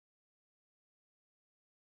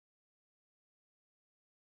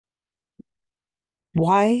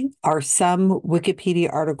Why are some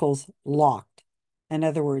Wikipedia articles locked? In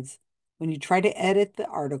other words, when you try to edit the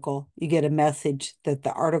article, you get a message that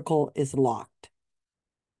the article is locked.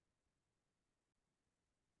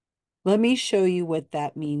 Let me show you what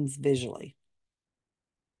that means visually.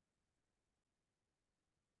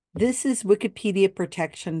 This is Wikipedia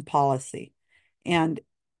protection policy, and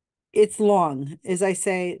it's long. As I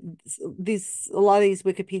say, a lot of these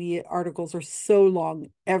Wikipedia articles are so long,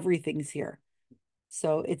 everything's here.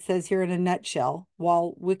 So it says here in a nutshell,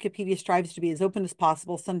 while Wikipedia strives to be as open as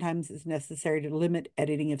possible, sometimes it's necessary to limit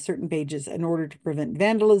editing of certain pages in order to prevent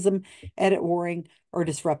vandalism, edit warring, or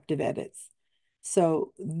disruptive edits.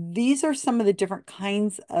 So these are some of the different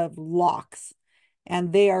kinds of locks,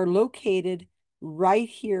 and they are located right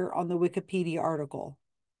here on the Wikipedia article.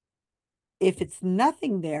 If it's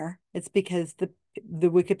nothing there, it's because the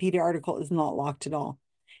Wikipedia article is not locked at all.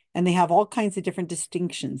 And they have all kinds of different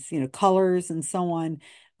distinctions, colors and so on.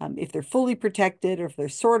 If they're fully protected or if they're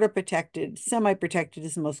sort of protected, semi-protected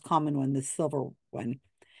is the most common one, the silver one.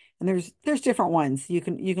 And there's different ones. You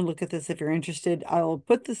can look at this if you're interested. I'll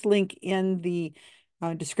put this link in the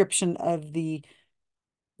description of this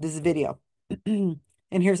video. And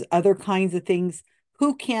here's other kinds of things.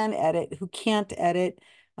 Who can edit, who can't edit.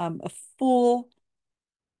 A full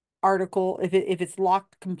article, if it's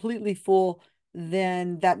locked completely full,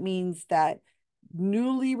 then that means that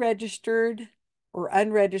newly registered or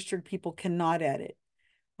unregistered people cannot edit.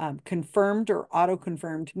 Confirmed or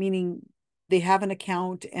auto-confirmed, meaning they have an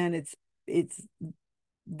account and it's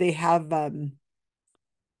they have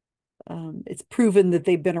it's proven that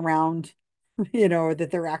they've been around, or that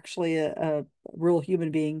they're actually a real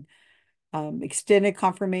human being. Extended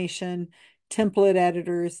confirmation, template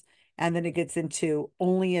editors, and then it gets into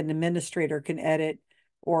only an administrator can edit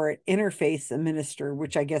or an interface administrator,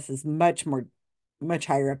 which I guess is much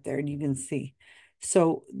higher up there, and you can see.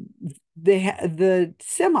 So the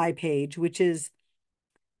semi page, which is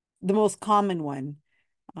the most common one,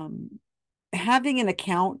 um, having an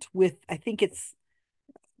account with, I think it's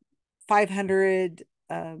 500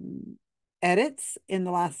 edits in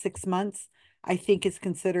the last 6 months, I think is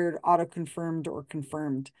considered auto-confirmed or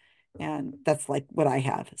confirmed. And that's like what I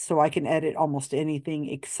have. So I can edit almost anything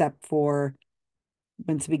except for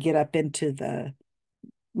once we get up into the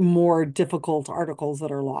more difficult articles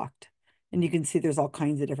that are locked. And you can see there's all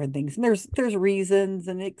kinds of different things. And there's reasons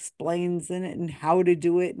and it explains in it and how to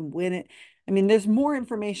do it and when it. I mean, there's more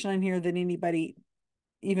information on here than anybody,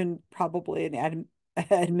 even probably an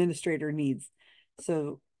administrator needs.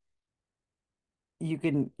 So you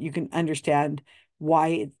can understand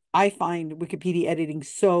why I find Wikipedia editing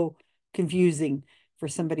so confusing for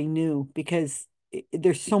somebody new because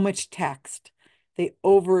there's so much text. They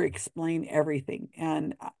over explain everything.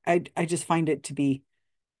 And I just find it to be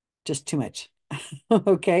just too much.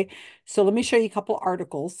 Okay. So let me show you a couple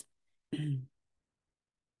articles.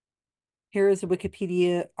 Here is a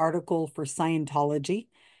Wikipedia article for Scientology.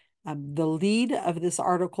 The lead of this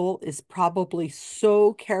article is probably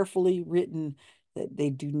so carefully written that they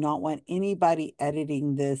do not want anybody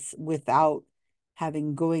editing this without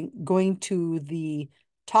having going to the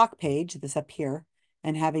talk page, this up here,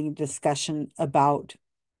 and having a discussion about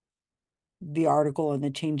the article and the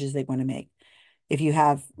changes they want to make. If you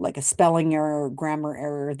have like a spelling error or grammar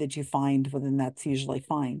error that you find, well, then that's usually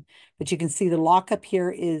fine. But you can see the lockup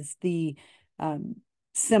here is the um,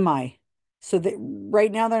 semi. So that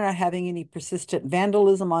right now they're not having any persistent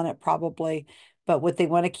vandalism on it, probably. But what they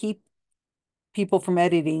want to keep people from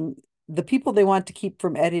editing, the people they want to keep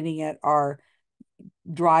from editing it are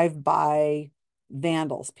drive-by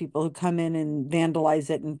vandals, people who come in and vandalize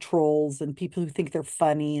it, and trolls, and people who think they're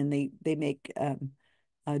funny and they make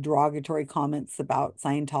derogatory comments about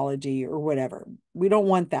Scientology or whatever. We don't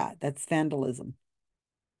want that. That's vandalism.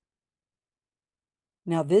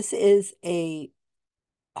 Now, this is a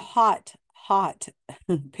hot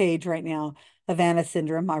page right now, Havana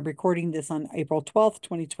syndrome. I'm recording this on April 12th,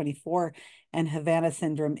 2024, and Havana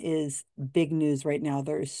syndrome is big news right now.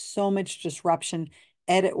 There is so much disruption,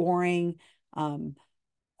 edit warring.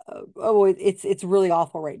 It's really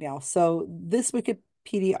awful right now. So this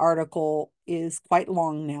Wikipedia article is quite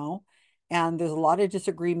long now, and there's a lot of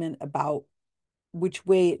disagreement about which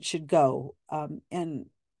way it should go. And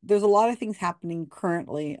there's a lot of things happening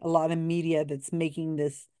currently, a lot of media that's making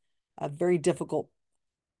this a very difficult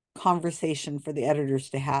conversation for the editors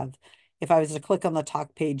to have. If I was to click on the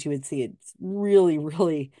talk page, you would see it's really,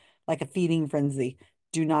 really like a feeding frenzy.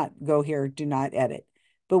 Do not go here, do not edit.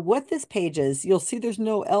 But what this page is, you'll see there's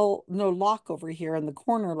no lock over here in the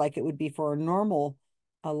corner like it would be for a normal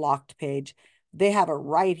locked page. they have it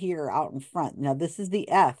right here out in front. Now, this is the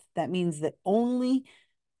F. That means that only,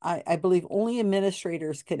 I believe only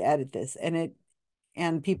administrators could edit this,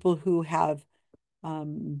 and people who have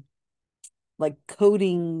um, like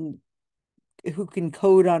coding, who can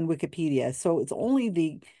code on Wikipedia. So it's only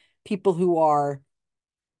the people who are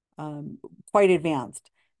um, quite advanced.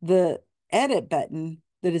 The edit button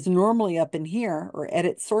that is normally up in here, or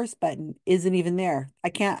edit source button, isn't even there.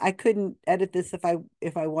 I couldn't edit this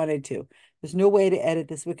if I wanted to. There's no way to edit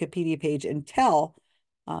this Wikipedia page until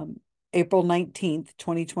um, April 19th,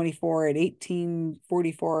 2024 at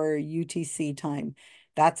 1844 UTC time.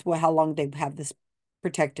 That's how long they have this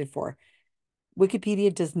protected for.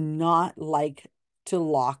 Wikipedia does not like to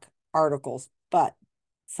lock articles, but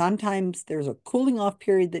sometimes there's a cooling off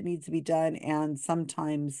period that needs to be done, and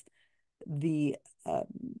sometimes the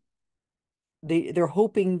they're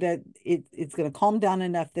hoping that it's going to calm down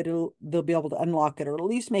enough that they'll be able to unlock it, or at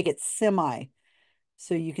least make it semi.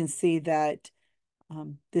 So you can see that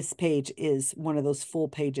this page is one of those full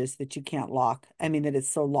pages that you can't lock. I mean, that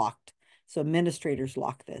it's so locked. So administrators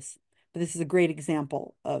lock this. But this is a great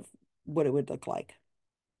example of what it would look like.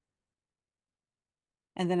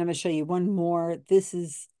 And then I'm going to show you one more. This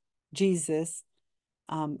is Jesus.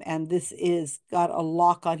 And this is got a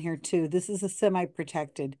lock on here too. This is a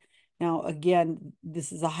semi-protected. Now, again,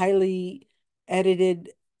 this is a highly edited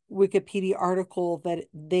Wikipedia article that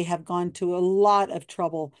they have gone to a lot of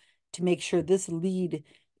trouble to make sure this lead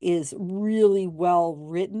is really well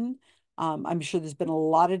written. I'm sure there's been a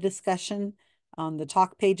lot of discussion on the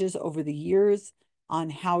talk pages over the years on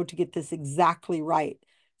how to get this exactly right.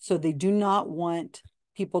 So they do not want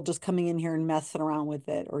people just coming in here and messing around with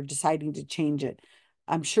it or deciding to change it.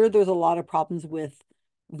 I'm sure there's a lot of problems with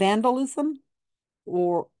vandalism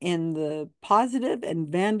or in the positive and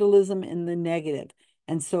vandalism in the negative.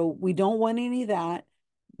 And so we don't want any of that.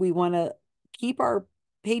 We want to keep our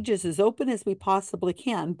pages as open as we possibly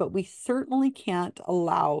can, but we certainly can't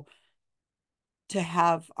allow to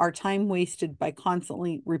have our time wasted by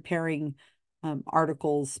constantly repairing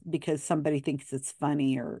articles because somebody thinks it's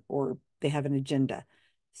funny or they have an agenda.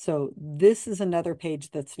 So this is another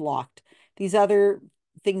page that's locked. These other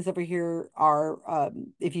things over here are,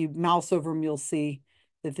 if you mouse over them, you'll see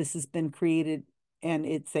that this has been created and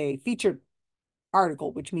it's a featured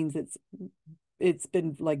article, which means it's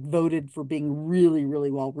been like voted for being really,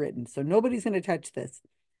 really well written. So nobody's going to touch this.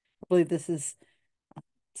 I believe this is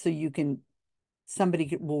so you can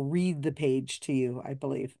somebody will read the page to you, I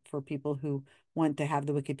believe, for people who want to have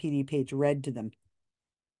the Wikipedia page read to them.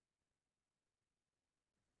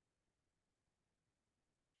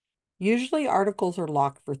 Usually articles are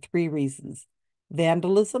locked for three reasons: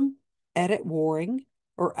 vandalism, edit warring,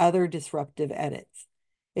 or other disruptive edits.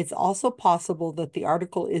 It's also possible that the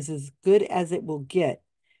article is as good as it will get,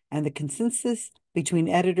 and the consensus between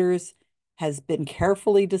editors has been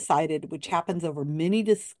carefully decided, which happens over many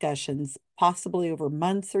discussions, possibly over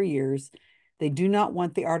months or years. They do not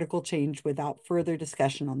want the article changed without further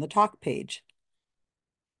discussion on the talk page.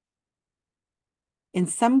 In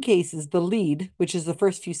some cases, the lead, which is the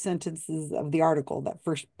first few sentences of the article, that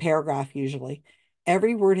first paragraph usually,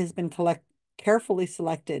 every word has been carefully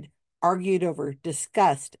selected, argued over,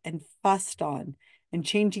 discussed, and fussed on, and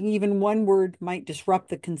changing even one word might disrupt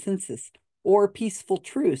the consensus or peaceful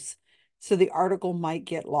truce, so the article might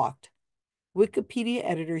get locked. Wikipedia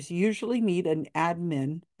editors usually need an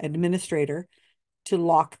administrator, to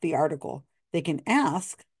lock the article. They can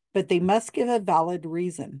ask, but they must give a valid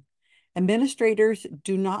reason. Administrators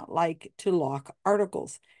do not like to lock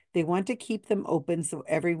articles. They want to keep them open so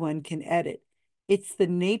everyone can edit. It's the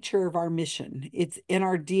nature of our mission. It's in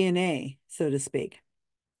our DNA, so to speak.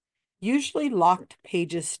 Usually locked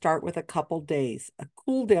pages start with a couple days, a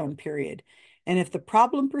cool down period. And if the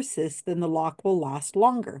problem persists, then the lock will last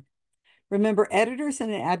longer. Remember, editors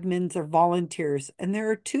and admins are volunteers, and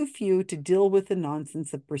there are too few to deal with the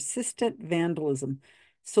nonsense of persistent vandalism.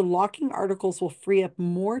 So locking articles will free up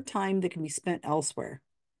more time that can be spent elsewhere.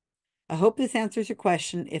 I hope this answers your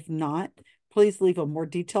question. If not, please leave a more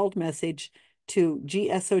detailed message to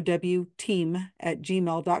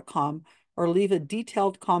gsowteam@gmail.com or leave a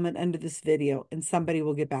detailed comment under this video and somebody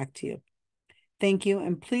will get back to you. Thank you,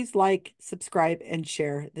 and please like, subscribe, and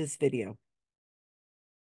share this video.